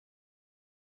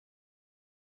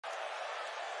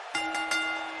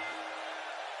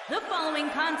The following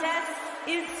contest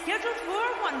is scheduled for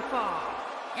one fall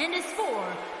and is for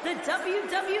the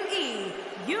WWE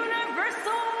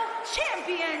Universal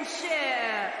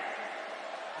Championship.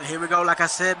 Here we go, like I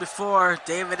said before,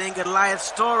 David and Goliath's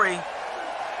story.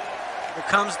 Here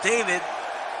comes David,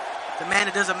 the man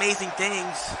that does amazing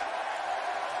things.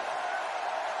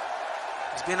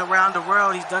 He's been around the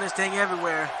world, he's done his thing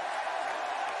everywhere.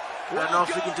 I don't know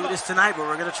if we can do this tonight, but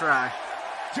we're gonna try.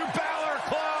 To Balor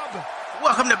Club!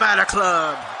 Welcome to Balor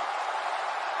Club!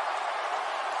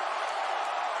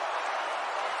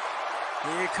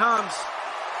 Here it comes.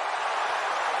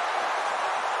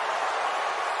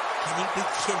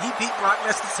 Can he beat Brock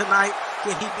Lesnar tonight?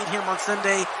 Can he beat him on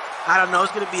Sunday? I don't know.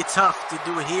 It's going to be tough to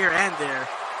do it here and there.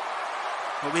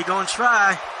 But we're going to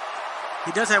try.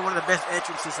 He does have one of the best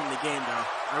entrances in the game, though.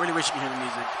 I really wish you could hear the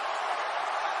music.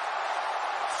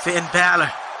 Finn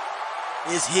Balor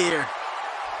is here.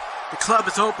 The club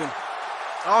is open.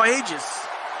 All ages.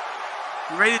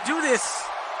 You ready to do this?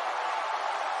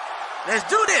 Let's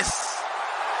do this!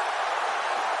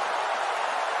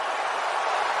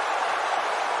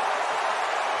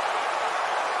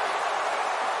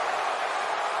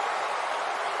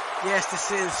 Yes,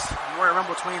 this is Royal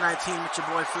Rumble 2019 with your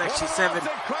boy Flex G7.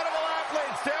 Incredible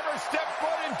athletes to ever step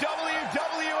foot in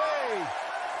WWE.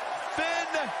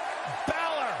 Finn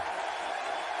Balor.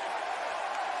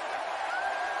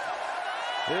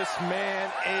 This man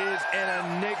is an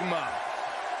enigma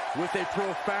with a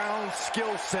profound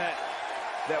skill set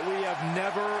that we have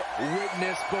never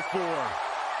witnessed before.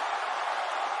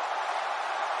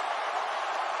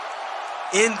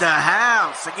 In the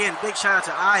house. Again, big shout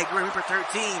out to Green Reaper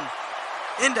 13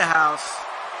 in the house.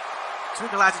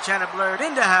 Twinkle Lights and Channel Blurred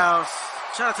in the house.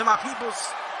 Shout out to my peoples.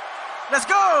 Let's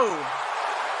go!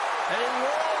 A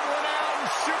world-renowned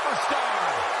superstar.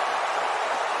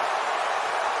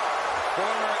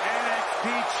 Former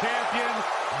NXT champion,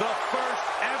 the first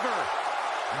ever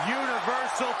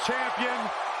Universal champion.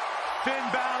 Finn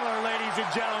Balor, ladies and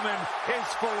gentlemen, is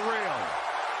for real.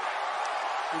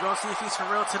 We're going to see if he's for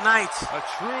real tonight. A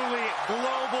truly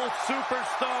global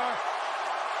superstar.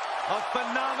 A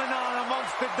phenomenon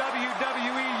amongst the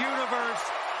WWE Universe.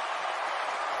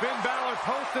 Finn Balor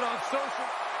posted on social.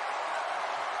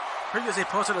 Previously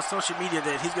posted on social media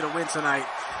that he's going to win tonight.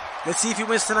 Let's see if he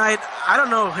wins tonight. I don't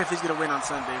know if he's going to win on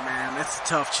Sunday, man. That's a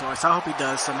tough choice. I hope he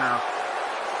does somehow.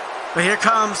 But here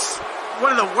comes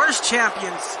one of the worst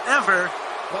champions ever,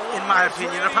 in my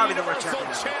opinion. Or probably the worst champion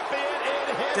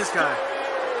ever. This guy.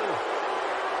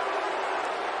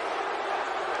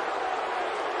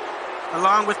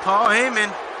 Along with Paul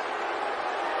Heyman.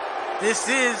 This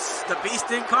is the Beast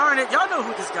Incarnate. Y'all know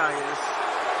who this guy is.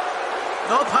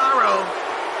 No Pyro,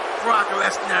 Brock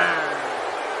Lesnar.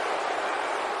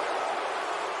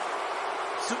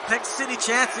 Suplex City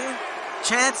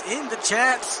chants in the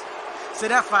chats. Say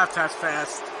that 5 times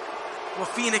fast. Will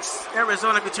Phoenix,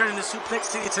 Arizona be turning to Suplex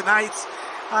City tonight?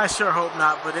 I sure hope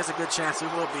not, but there's a good chance he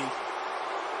will be.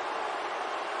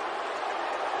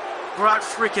 Brock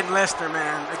freaking Lesnar,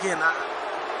 man. Again,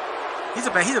 he's a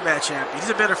bad champion.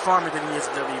 He's a better farmer than he is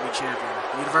a WWE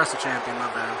champion. Universal champion, my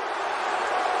bad.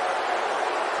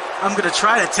 I'm going to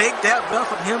try to take that belt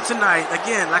from him tonight.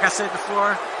 Again, like I said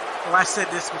before, I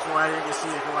said this before, I didn't see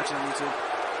it if you're watching on YouTube.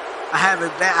 I have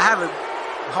a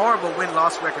horrible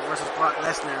win-loss record versus Brock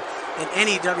Lesnar in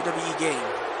any WWE game.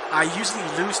 I usually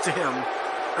lose to him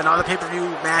in all the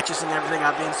pay-per-view matches and everything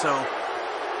I've been, so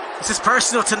this is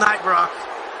personal tonight, Brock.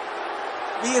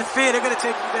 Me and Finn are going to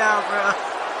take you down, bro.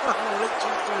 Let's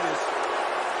just do this.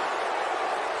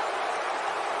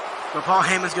 But Paul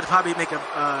Heyman's going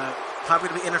to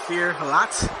probably interfere a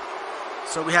lot.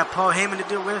 So we have Paul Heyman to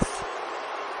deal with.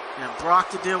 We have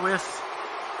Brock to deal with.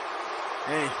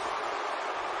 Hey,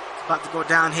 it's about to go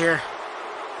down here.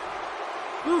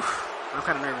 Whew, I'm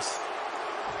kind of nervous.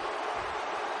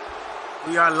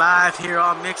 We are live here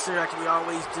on Mixer, like we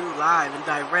always do, live and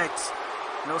direct.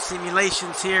 No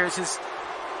simulations here. It's just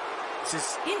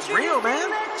real, man.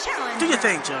 Do your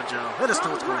thing, JoJo. Let us know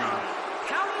what's going on.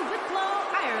 County Wicklow,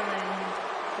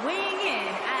 Ireland, weighing in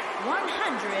at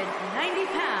 190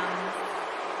 pounds,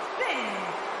 Finn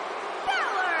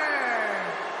Balor.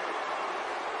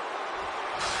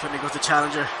 And there goes the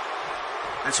challenger.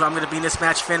 And so I'm going to be in this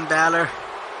match, Finn Balor.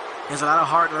 He has a lot of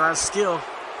heart and a lot of skill.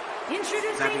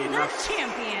 Introducing the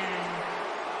champion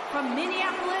from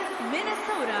Minneapolis,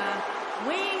 Minnesota,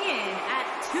 weighing in at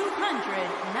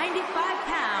 295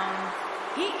 pounds,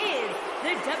 he is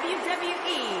the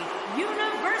WWE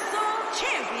Universal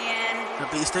Champion, the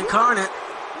Beast Incarnate,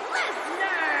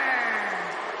 Lesnar.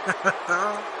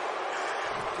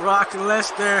 Brock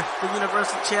Lesnar, the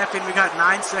Universal Champion. We got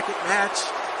 9-second match.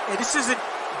 Hey, this isn't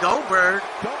Goldberg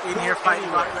in here fighting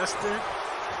Brock Lesnar.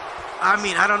 I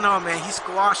mean, I don't know, man. He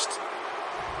squashed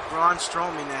Braun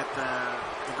Strowman at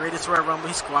the Greatest Royal Rumble.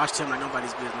 He squashed him like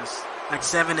nobody's business. Like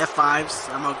 7 F5s.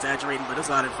 I'm exaggerating, but it's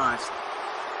a lot of F5s.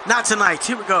 Not tonight.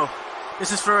 Here we go.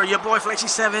 This is for your boy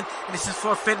Flexy7, and this is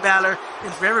for Finn Balor,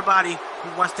 and for everybody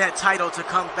who wants that title to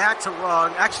come back to Raw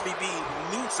and actually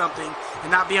mean something and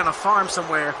not be on a farm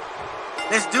somewhere.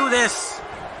 Let's do this.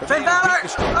 Finn Balor!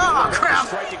 Oh,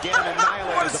 crap!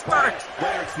 What a start!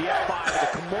 Whether it's the F5 or the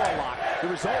Kimura lock, the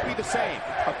result will be the same.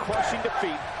 A crushing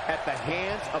defeat at the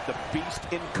hands of the Beast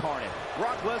Incarnate.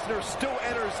 Brock Lesnar still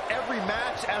enters every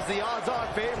match as the odds-on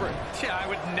favorite. Yeah, I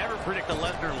would never predict a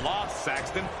Lesnar loss,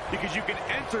 Saxton, because you can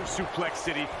enter Suplex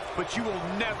City, but you will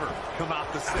never come out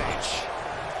the stage.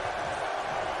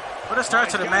 What a start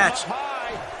to the match.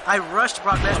 I rushed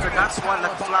Brock Lesnar, got swatted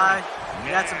like a fly. He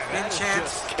had some Finn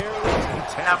chants.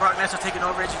 Now Brock Lesnar taking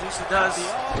over as he usually does.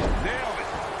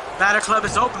 Balor Club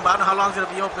is open, but I don't know how long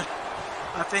it'll be open.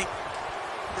 I think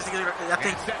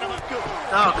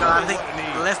oh God, I think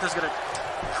Lesnar's gonna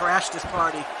crash this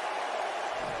party.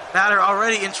 Balor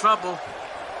already in trouble.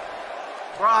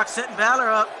 Brock setting Balor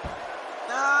up.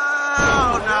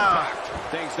 No.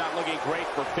 Things not looking great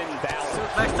for Finn Balor.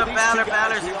 Suplex to Balor.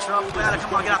 Balor's in trouble. Balor,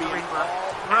 come on, get out the ring, bro.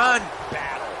 Run.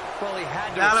 Well, he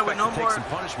had to Balor with no take more some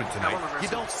punishment tonight. You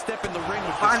don't step in the ring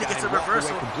with finally this guy gets a and walk away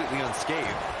reversal. completely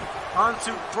unscathed. On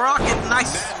to Brock, and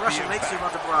nice Russian leg sweep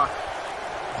onto Brock.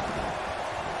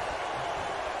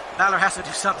 Balor has to do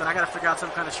something. I got to figure out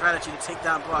some kind of strategy to take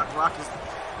down Brock. Brock is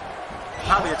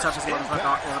probably the toughest motherfucker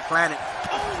on the planet,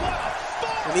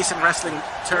 at least in wrestling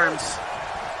terms.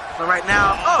 But right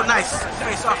now, oh, nice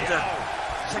face off the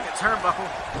second turnbuckle.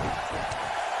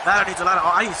 Balor needs a lot of.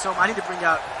 I need to bring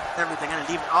out everything. I need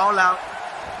to leave it all out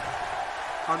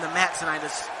on the mat tonight.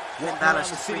 Finn Balor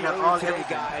should bring out all everything.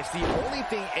 Guys, the only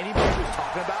thing anybody was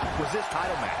talking about was this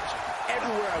title match.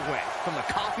 Everywhere I went, from the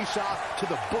coffee shop to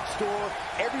the bookstore,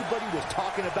 everybody was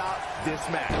talking about this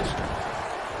match.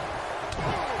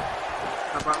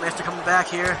 Brock Lesnar coming back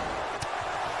here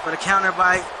for the counter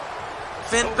by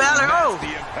Finn Balor. Oh!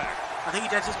 I think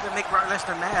that's just going to make Brock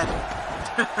Lesnar mad.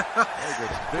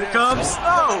 Here it comes.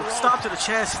 Oh! Stop to the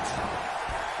chest.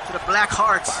 To the black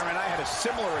heart. Byron, I had a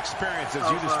similar experience as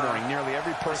you this morning. Nearly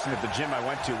every person at the gym I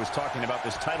went to was talking about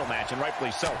this title match, and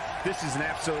rightfully so. This is an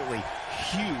absolutely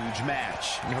huge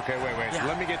match. Okay, wait. Yeah.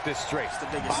 Let me get this straight.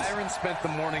 Byron spent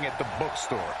the morning at the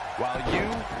bookstore, while you,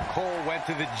 Cole, went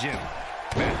to the gym.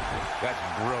 Man, that's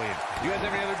brilliant. You guys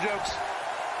have any other jokes?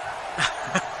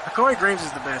 Corey Graves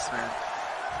is the best, man.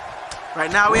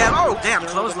 Right now we have, oh, damn,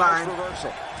 clothesline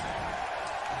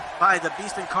by the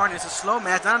Beast Incarnate. It's a slow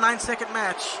match, not a 9-second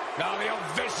match. Now the old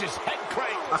vicious head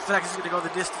crank. I feel like it's going to go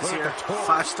the distance here.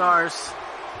 5 stars.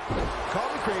 Call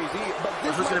me crazy, but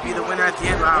this who's going to be the winner at the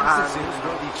end?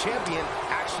 The champion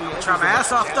actually try my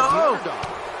ass off, though.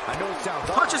 I know it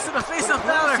sounds punches to the face of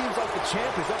Balor. Seems like the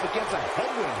champ is up against a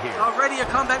headwind here. Already a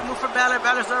comeback move for Balor.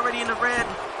 Balor's already in the red.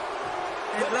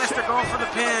 And Lesnar going for the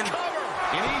pin.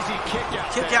 An easy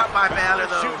kick out by Balor,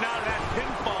 though. Shooting out of that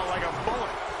pinfall like a bullet.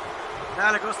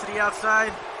 Balor goes to the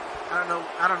outside. I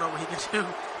don't know what he can do.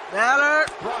 Balor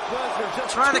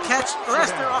trying to catch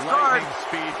Lesnar off guard.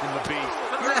 Speed from the Beast.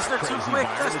 Lesnar too quick.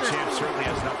 Lesnar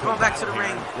going back to the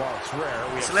ring.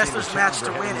 It's Lesnar's match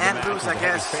to win and lose, I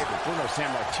guess. Here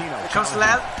comes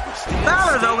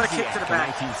Balor, though, with a kick to the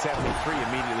back. 1973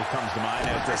 immediately comes to mind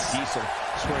as Diesel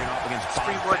squaring off against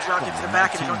springboard drop into the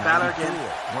back, and here comes Balor again.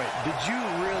 Wait, did you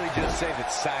really just say that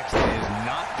Saxton is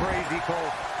not crazy,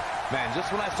 Cole? Man,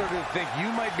 just when I started to think you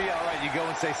might be all right, you go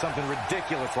and say something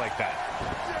ridiculous like that.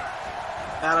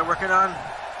 Balor working on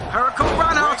Hurricane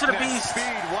Run out to the Beast.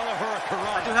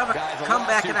 I do have a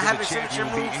comeback, and I have a signature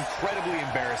move. Incredibly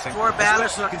embarrassing. For Balor,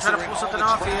 so I can try to pull something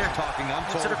off here.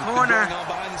 Into the corner.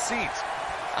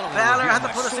 Balor had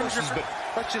to pull a signature. But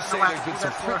let's just say there's been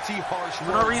some pretty harsh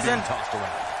for no reason.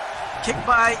 Kick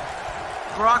by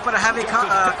Brock, but I have a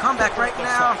comeback right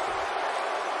now.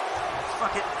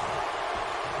 Fuck it.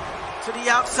 To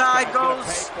the outside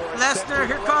goes Lesnar.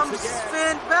 Here comes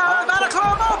Finn Balor. Balor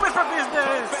Club open for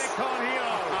business.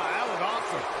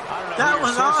 That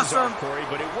was awesome. Corey,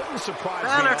 but it wouldn't surprise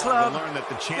Balor me Club. to learn that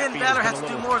the Finn Balor has to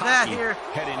do more of that here.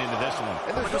 Heading into this one.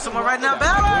 We'll do some more right now.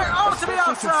 Balor to the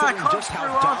outside. Comes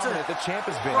through onto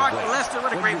Brock Lesnar.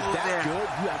 What a great move there.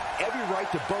 You have every right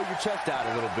to bow your chest out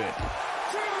a little bit.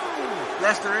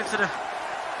 Lesnar into the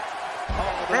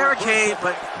barricade,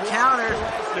 but countered.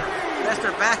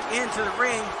 Lesnar back into the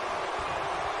ring.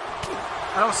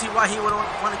 I don't see why he would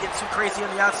want to get too crazy on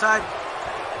the outside,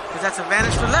 because that's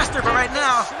advantage for Lesnar. But right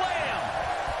now,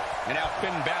 And now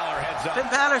Finn Balor heads up. Finn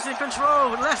Balor's in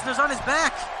control. Lesnar's on his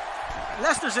back.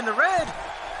 Lesnar's in the red.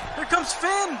 Here comes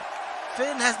Finn.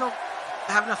 Finn has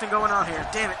nothing going on here.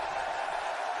 Damn it.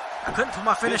 I couldn't put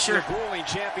my finisher.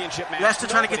 Lesnar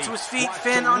trying to get to his feet.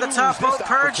 Finn on the top rope,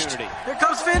 perched. Here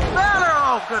comes Finn Balor.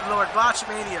 Oh, good Lord.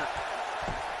 Botchamania.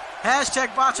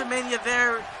 Hashtag Botchamania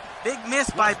there. Big miss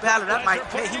by Balor. That might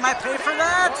pay. He might pay for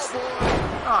that.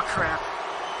 Oh, crap.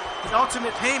 The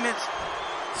ultimate payment.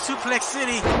 Suplex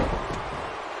City.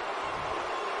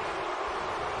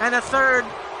 And a third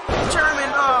German.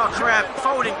 Oh, crap.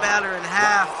 Folding Balor in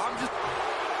half.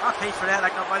 I'll pay for that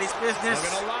like nobody's business. We're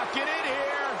going to lock it in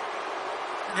here.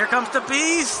 And here comes the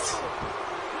Beast.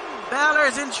 Balor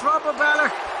is in trouble, Balor.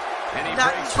 And he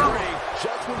not in trouble.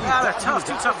 Balor, tough,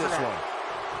 too tough for that.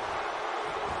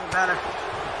 Balor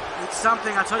needs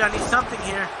something. I told you I need something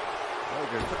here.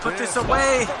 To put this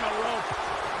away.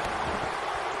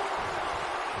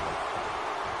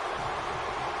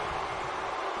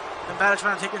 And Balor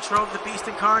trying to take control of the Beast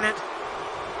Incarnate.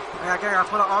 I gotta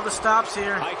pull out all the stops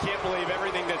here. I can't believe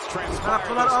everything that's transpired. Gotta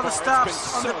pull out all the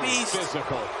stops on the Beast.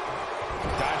 Physical.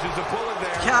 Dodges a bullet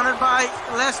there. Countered by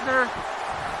Lesnar.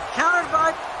 Countered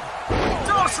by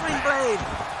Sling Blade.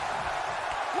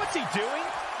 What's he doing?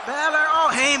 Balor.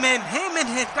 Oh, Heyman. Heyman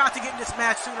has got to get in this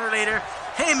match sooner or later.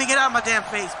 Heyman, get out of my damn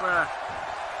face, bruh.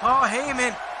 Oh,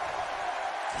 Heyman.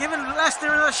 Giving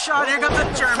Lesnar a shot. Here comes the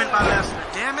German by Lesnar.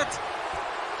 Damn it.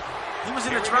 He was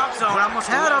in the drop zone. I almost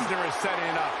had him.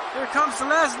 Here comes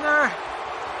Lesnar.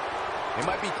 It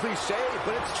might be cliche,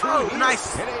 but it's true. Oh,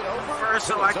 nice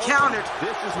reversal. I countered.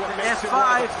 This is what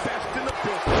F5.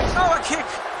 Oh, a kick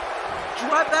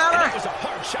by Balor.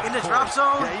 In the drop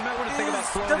zone. Yeah, you might want to think about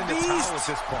throwing the in the Beast. towel at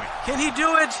this point. Can he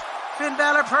do it? Finn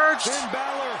Balor perched. Finn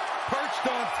Balor perched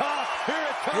on top. Here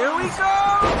it comes. Here we go.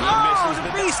 Oh,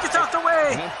 the Beast gets out the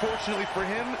way. And unfortunately for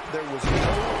him, there was no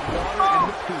water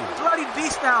in the pool. Bloodied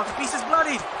Beast now. The Beast is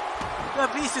bloodied. The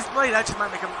Beast is bloodied. That just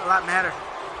might make him a lot madder.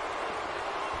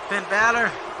 Finn Balor.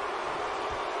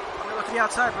 I'm gonna look to the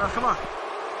outside, bro. Come on.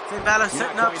 Finn Balor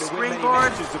setting up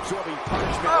springboard.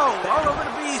 Oh, all over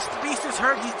the Beast. The Beast is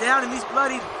hurt. He's down and he's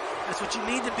bloodied. That's what you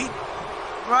need to beat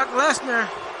Brock Lesnar.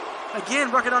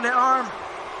 Again, working on the arm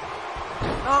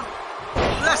of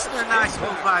Lesnar. Nice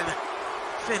move by the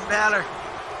Finn Balor.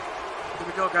 Here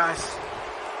we go, guys.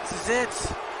 This is it.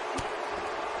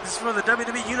 This is for the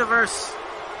WWE Universe.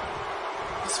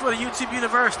 This is for the YouTube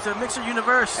Universe, the Mixer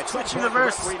Universe, Twitch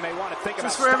Universe. This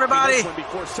is for everybody.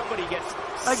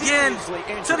 Again,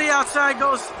 to the outside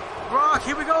goes Brock.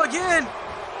 Here we go again.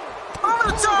 Over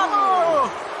the top. Oh!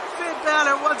 Finn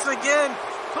Balor once again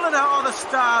pulling out all the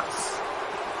stops.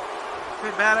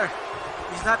 Finn Balor,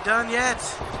 he's not done yet.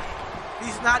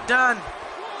 He's not done.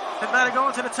 Finn Balor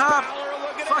going to the top.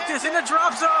 Fuck this, in the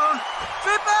drop zone.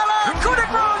 Finn Balor, coup de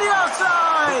grace on the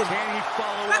outside.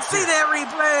 Let's see that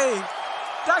replay.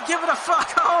 Not giving a fuck.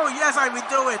 Oh, yes, I would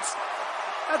do it.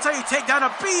 That's how you take down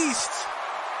a Beast.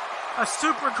 A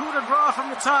super coup de grace from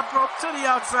the top rope to the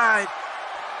outside.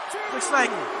 Looks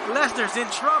like Lesnar's in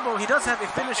trouble. He does have a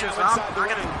finisher, so I'm going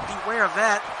to beware of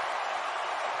that.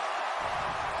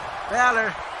 Balor.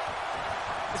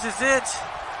 This is it.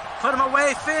 Put him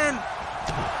away, Finn.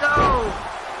 No.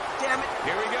 Damn it.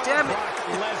 Here we go. Damn it.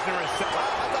 Lesnar is set.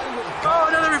 Oh,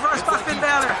 another reverse by Finn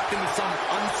Balor. Into some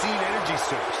unseen energy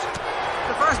source.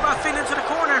 Reverse by Finn into the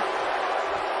corner.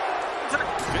 Into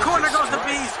the corner goes the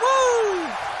Beast.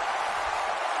 Woo!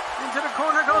 Into the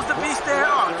corner goes the Beast there.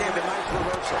 Oh, damn it.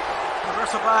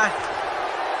 Reversal by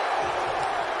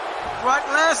Brock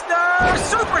Lesnar.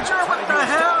 Super German. What the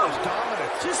hell?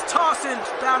 Just tossing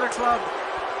Balor Club.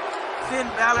 Finn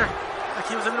Balor like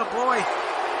he was a little boy.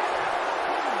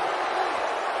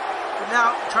 But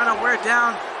now trying to wear it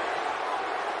down.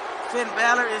 Finn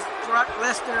Balor is Brock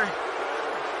Lesnar.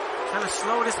 Trying to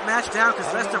slow this match down because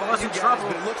Lesnar was in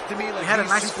trouble. He had a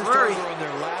nice flurry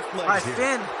by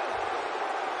Finn.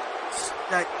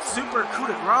 That super coup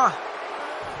de grace.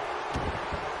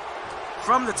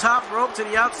 From the top rope to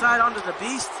the outside onto the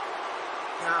Beast.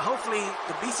 Hopefully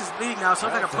the Beast is bleeding now, so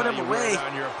if I can put him away.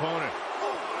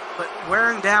 But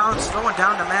wearing down, slowing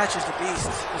down the match is the Beast.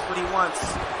 Is what he wants.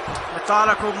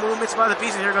 Methodical movements by the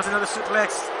Beast. And here goes another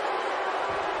suplex.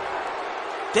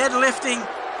 Deadlifting.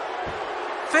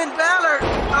 Finn Balor.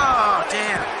 Oh,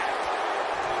 damn.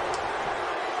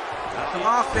 Come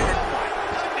on, Finn.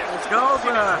 Let's go,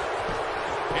 bruh.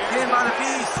 Finn by the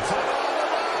Beast.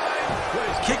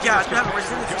 Kick out. You have a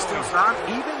resiliency still, son.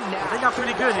 I think I'm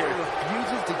pretty good here.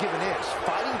 Refuses to give an inch.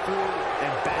 Fighting through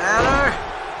and Balor.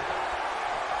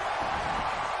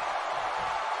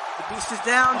 The Beast is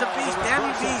down. The Beast. Damn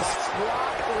you, Beast.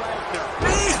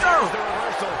 Beast. Oh.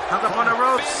 Hung up on the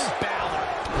rope. close.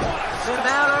 Finn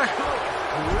Balor.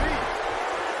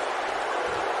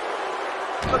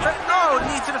 No,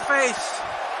 knee to the face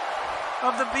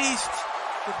of the Beast.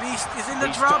 The Beast is in the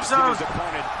drop zone.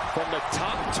 From the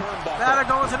top turnbuckle. Balor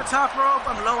going to the top rope.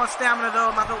 I'm low on stamina though.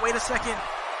 I'm not gonna wait a second.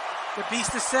 The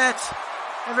Beast is set.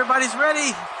 Everybody's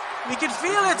ready. We can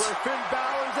feel it. Finn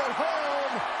Balor's at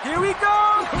home. Here we go.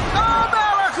 Oh,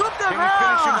 Balor, coup de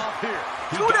grace.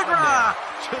 Coup de grace.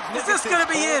 Is this gonna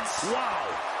be it? Wow.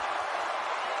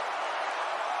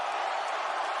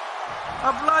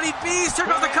 A bloody Beast. Here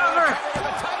goes the cover.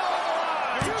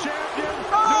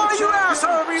 Oh, you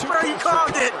asshole, Reaper, you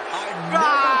called it.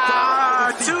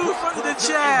 Ah, 2 from the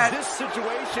chat.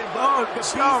 Oh,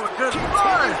 good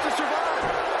Lord.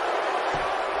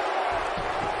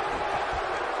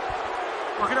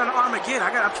 Working on the arm again.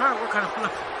 I'm trying to work on it.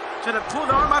 Trying to pull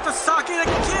the arm out the socket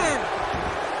again.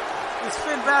 Is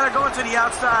Finn Balor going to the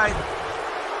outside?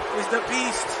 Is the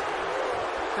Beast.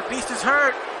 The Beast is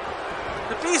hurt.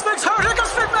 The Beast looks hurt. Here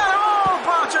goes Finn Balor. Oh,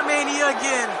 Botcher Mania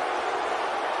again.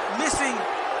 Missing.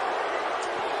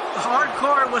 The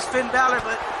hardcore was Finn Balor,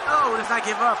 but does not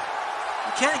give up.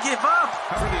 You can't give up.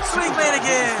 Swing blade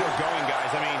again. Still going,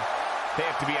 guys. I mean, they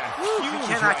have to be on fumes. You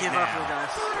cannot give up here,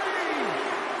 guys.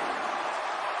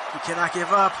 You cannot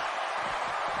give up.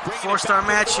 4-star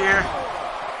match here.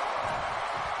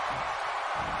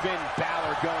 Finn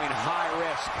Balor going high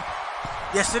risk.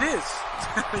 Yes, it is.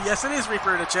 Yes, it is,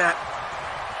 Reaper in the chat.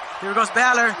 Here goes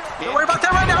Balor. Don't worry about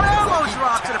that right now. Elbow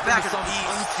drop to the back of the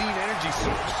Beast. Unseen energy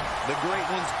source. The great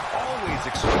ones always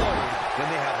explode when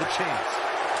they have the chance.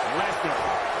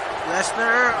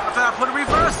 Lesnar. I thought I put a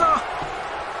reversal.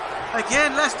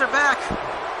 Again, Lesnar back.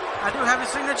 I do have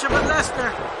his signature, but Lesnar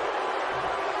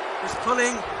is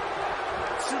pulling.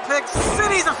 Suplex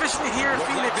City's officially here in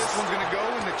Phoenix. This one's going to go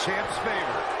in the champ's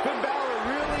favor. Finn Balor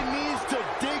really needs to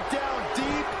dig down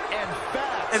deep and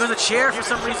fast. There goes a chair for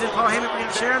some reason. Paul Heyman bringing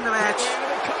a chair in the match.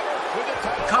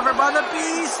 Covered by the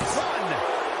Beast.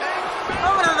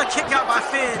 Oh, another kick out by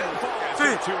Finn.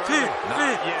 Finn.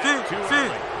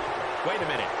 Wait a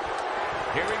minute.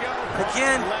 Here we go.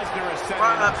 Again,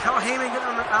 Paul Heyman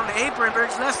on the apron.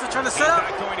 Bergs Lesnar trying to set up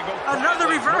another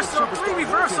reversal. 3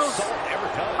 reversals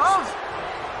of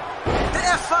the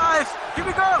F5. Here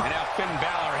we go. And now Finn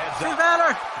Balor heads up. Finn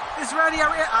Balor is ready.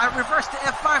 I reversed the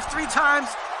F5 3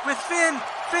 times with Finn.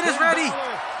 Finn is ready.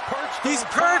 He's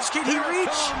perched. Can he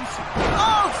reach?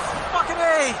 Oh, fucking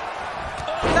A.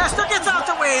 Lesnar gets out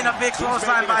the way in a big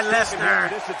clothesline by Lesnar.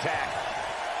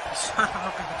 Son of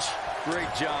a bitch.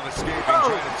 Great job escaping. Oh,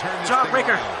 trying to turn this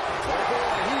jawbreaker. thing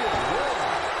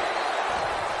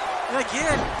And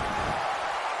again,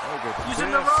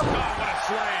 using the rope. Oh, what a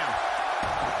slam.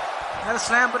 Not a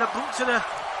slam, but a boot to the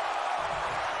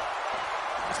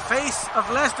face of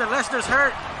Lesnar. Lesnar's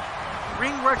hurt.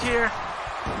 Ring work here.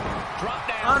 Drop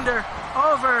down. Under,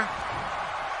 over,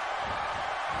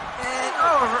 and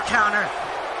over counter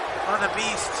on the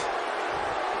Beast.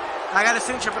 I got a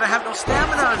signature, but I have no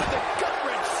stamina.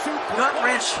 Gut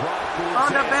wrench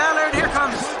on the Balor. Here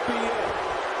comes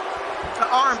the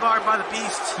arm bar by the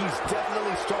Beast. He's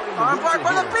definitely starting to arm bar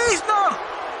by the Beast. No,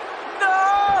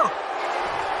 no.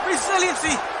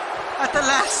 Resiliency at the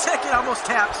last second. Almost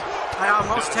tapped. I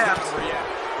almost tapped.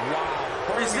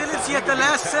 Resiliency at the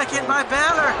last second by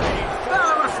Balor.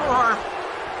 Balor with a forearm.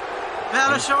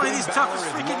 Balor showing these toughest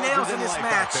freaking nails in this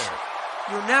match.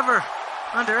 You'll never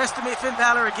underestimate Finn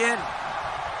Balor again.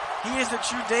 He is the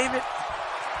true David.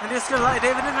 And this is going to like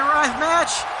David in the Rise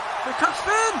match. Here comes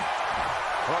Finn.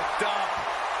 Hooked up.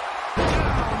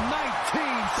 Down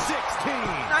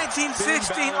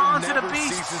 1916 on to the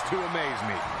Beast. Ceases to amaze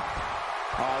me.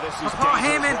 Oh, this is Paul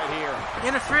Heyman right here.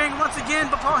 interfering once again,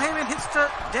 but Paul Heyman hits the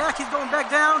deck. He's going back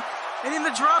down and in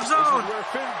the drop zone.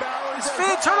 It's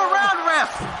Finn. Turn around,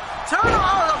 ref. Turn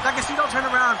around. Oh, I guess you don't turn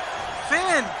around.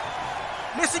 Finn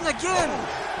missing again.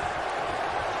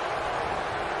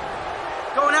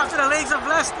 Going after the legs of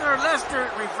Lesnar.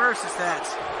 Lesnar reverses that.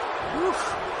 Oof.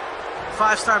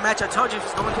 5-star match. I told you it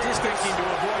was going the distance. To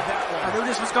avoid that one. I knew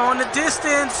this was going the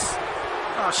distance.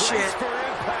 Oh, shit. For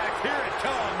impact. Here it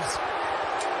comes.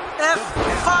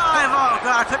 F5. Oh,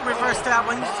 God. I couldn't reverse that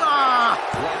one. Ah.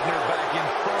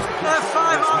 F5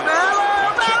 on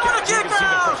Balor. Balor to kick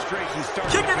out.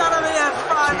 Kicking out of the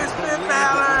F5 is Finn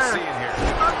Balor.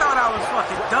 I thought I was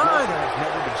fucking done.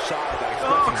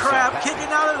 Oh, crap.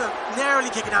 Narrowly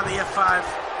kicking out of the F5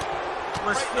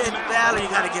 was Finn Balor. You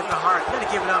got to give it the heart. You got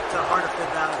to give it up to the heart of Finn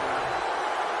Balor.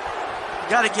 You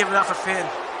got to give it up for Finn.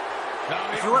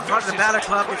 If you weren't part of the Balor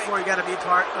Club before, you got to be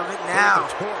part of it now.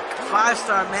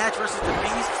 5-star match versus the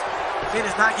Beast. Finn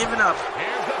is not giving up.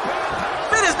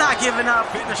 Finn Finn is not giving up.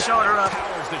 Getting the shoulder up.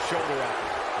 Powers the shoulder up.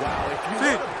 Wow, if you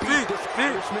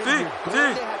Finn.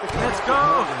 Let's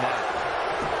go.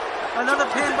 Another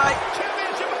pin by...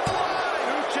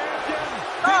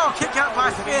 Oh, kick out by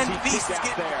Finn. Beast is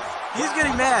getting... He's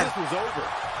getting mad. This was over.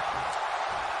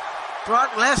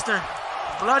 Brock Lesnar.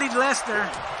 Bloody Lesnar.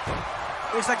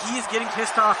 Looks like he is getting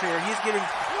pissed off here. He's getting...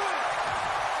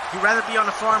 He'd rather be on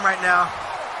the farm right now,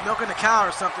 milking a cow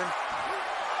or something,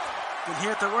 than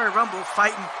here at the Royal Rumble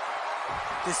fighting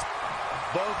this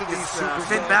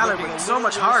Finn Balor with so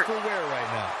much heart.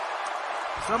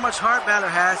 So much heart Balor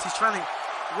has. He's trying to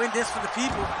win this for the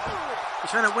people.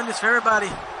 He's trying to win this for everybody.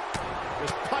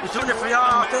 He's doing it for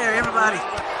y'all out there, everybody.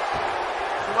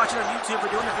 If you're watching on YouTube,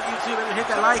 we're doing it for YouTube. And hit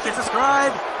that like and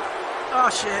subscribe. Oh,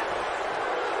 shit.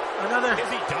 Another. Is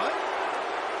he done?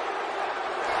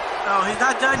 Oh, he's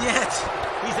not done yet.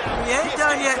 He ain't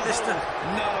done yet, mister.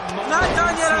 Not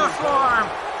done yet on the forearm.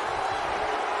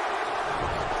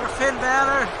 For Finn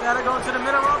Balor. Balor going to the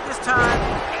middle rope this time.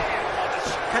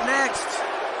 Connects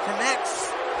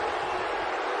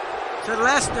to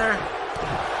Lesnar.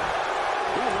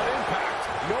 Ooh, what impact.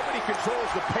 Nobody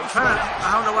controls the pace. I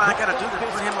don't know what I gotta do to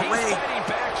put him away.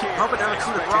 Hoping another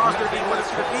coup de grace is gonna be what it's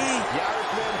gonna be. The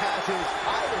Irishman has his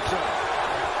Irish on.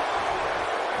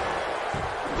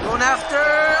 Going after,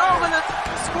 with the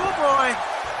schoolboy.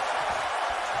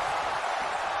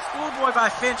 Schoolboy by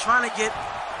Finn trying to get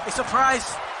a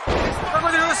surprise. Look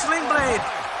at the sling blade.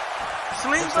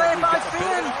 Sling blade by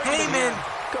Finn. Heyman.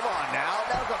 Come on now.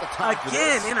 Now's not the time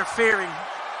again interfering.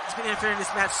 He's been interfering in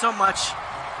this match so much.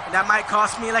 And that might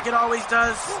cost me like it always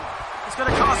does. It's going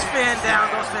to cost Finn. Down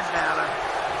goes Finn Balor.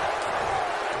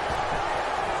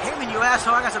 Heyman, you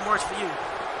asshole. I got some words for you.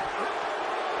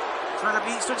 Trying to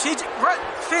be strategic.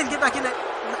 Finn, get back in the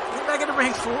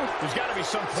ring, fool. There's got to be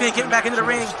some Finn getting back into the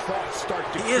ring.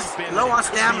 He is low on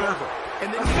stamina.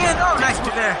 And Finn, nice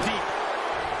move there.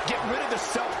 Get rid of the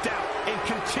self-doubt and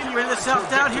continue. Get rid of the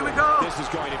self-doubt. Here we go. This is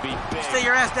going to be big. Stay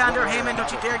your ass down there, Heyman.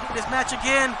 Don't you dare get this match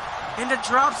again. In the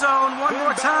drop zone one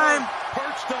more time.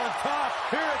 Perched on top.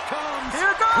 Here it comes.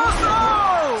 Here it goes.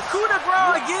 Oh! Coup de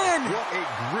grace again. What a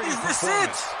great Is this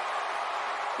it?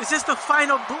 Is this the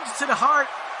final boost to the heart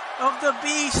of the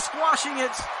Beast, squashing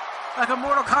it like a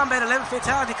Mortal Kombat 11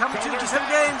 fatality coming to 7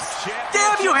 games?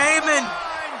 Damn you, Heyman!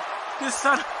 You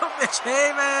son of a bitch,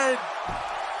 Heyman!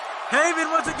 Heyman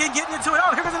once again getting into it.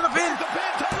 Oh, here comes the pin.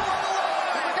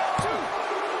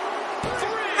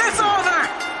 It's over!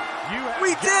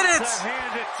 We did it! To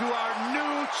hand it to our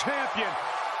new champion.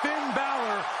 Finn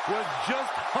Balor was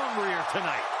just hungrier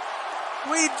tonight.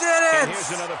 We did it! And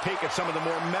here's another peek at some of the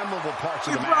more memorable parts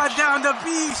of the match. We brought down the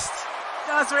Beast.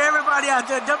 That's for everybody out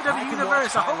there, WWE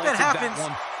Universe. I hope that happens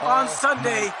on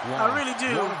Sunday. I really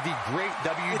do. One of the great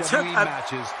WWE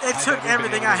matches. It took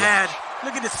everything I had.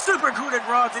 Look at the super coup de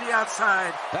grace to the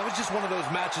outside. That was just one of those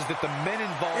matches that the men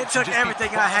involved. It took everything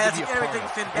I had. It took everything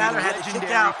Finn Balor had to kick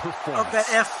out of that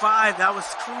F5. That was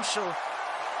crucial.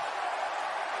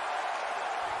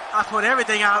 I put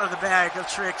everything out of the bag of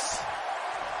tricks.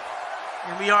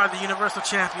 And we are the Universal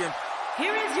Champion.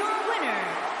 Here is your winner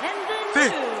and the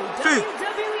new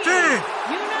WWE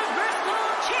Universal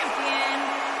Champion,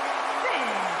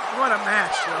 Finn. What a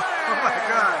match, yo. Oh my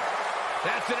God.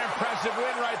 That's an impressive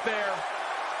win right there.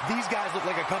 These guys look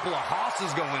like a couple of hosses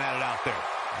going at it out there.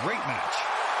 Great match.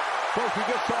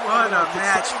 What a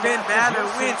match. Finn Balor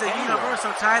wins a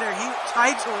Universal title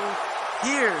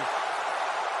here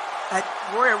at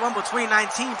Royal Rumble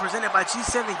 2019, presented by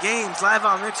G7 Games, live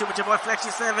on YouTube with your boy Flex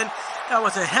G7. That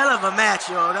was a hell of a match,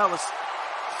 yo. That was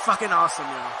fucking awesome,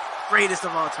 yo. Greatest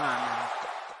of all time, man.